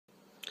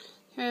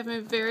Here I have my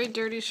very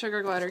dirty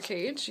sugar glider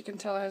cage. You can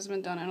tell it hasn't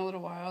been done in a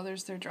little while.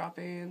 There's their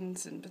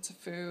droppings and bits of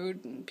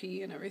food and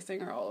pee and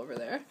everything are all over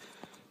there.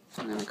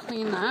 So I'm going to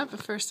clean that,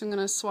 but first I'm going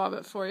to swab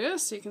it for you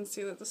so you can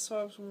see that the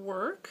swabs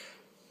work.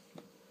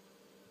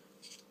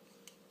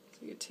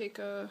 So you take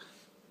a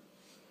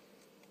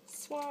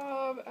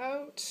swab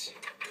out.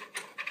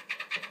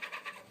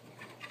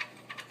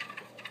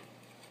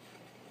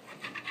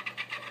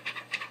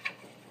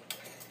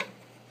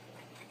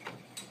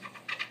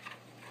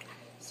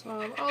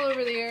 Swab all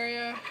over the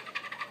area.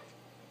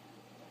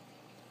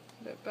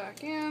 Put it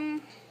back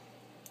in.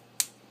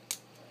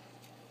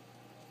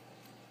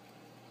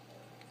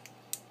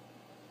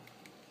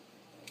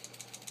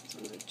 These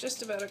ones are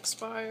just about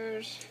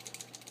expired.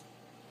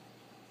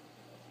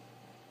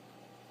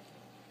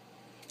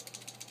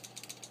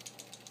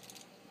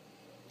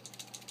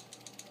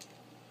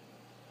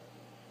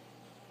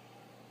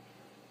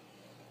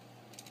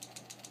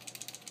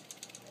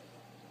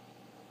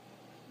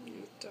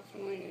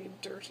 Definitely a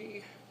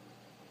dirty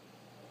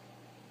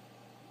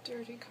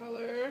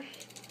color.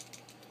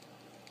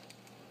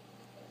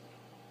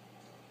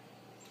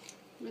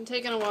 Been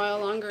taking a while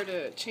longer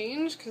to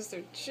change because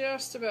they're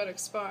just about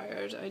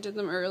expired. I did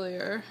them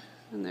earlier,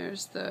 and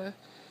there's the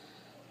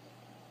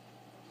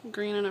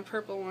green and a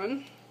purple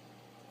one.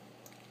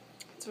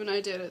 So when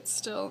I did, it's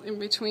still in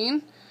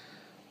between.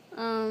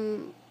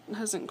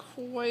 It's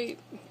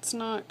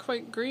not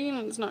quite green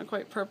and it's not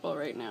quite purple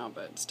right now,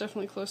 but it's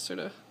definitely closer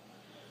to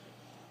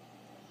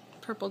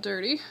purple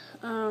dirty.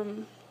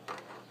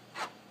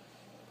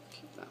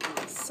 Keep that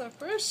one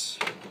separate.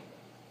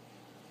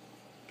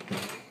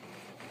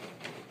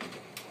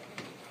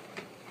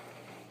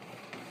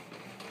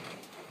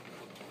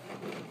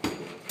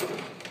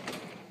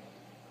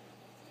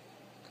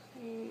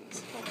 Clean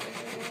this whole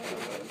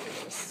area, give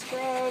it a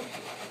scrub.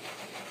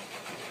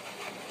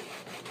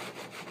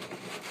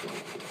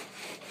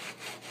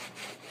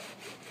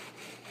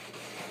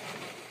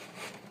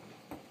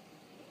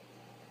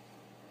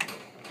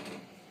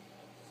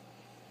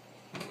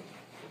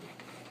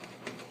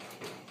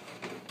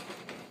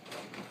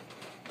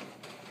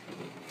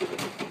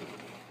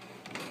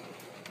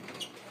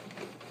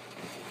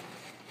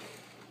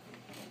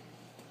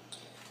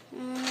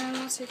 And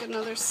we'll take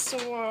another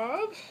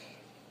swab.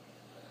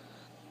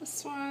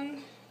 This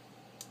one.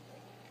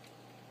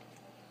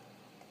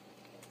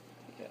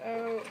 Take it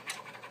out.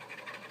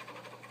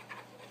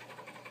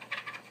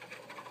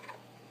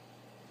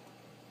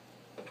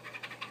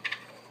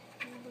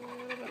 A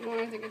little bit more.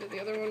 I think I did the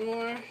other one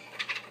more.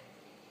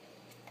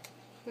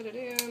 Put it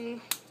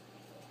in.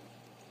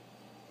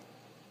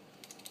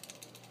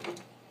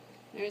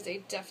 There's a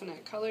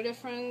definite color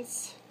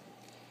difference.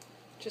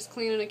 Just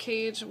cleaning a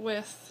cage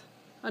with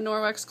a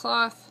Norwex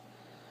cloth.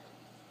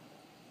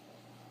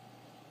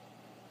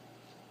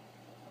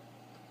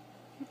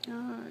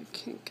 I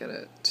can't get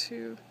it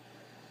to...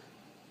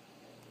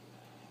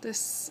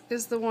 This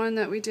is the one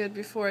that we did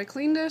before I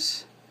cleaned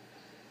it,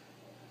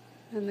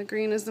 and the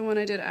green is the one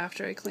I did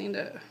after I cleaned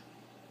it.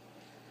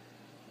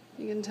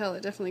 You can tell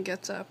it definitely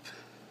gets up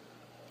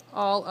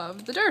all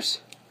of the dirt.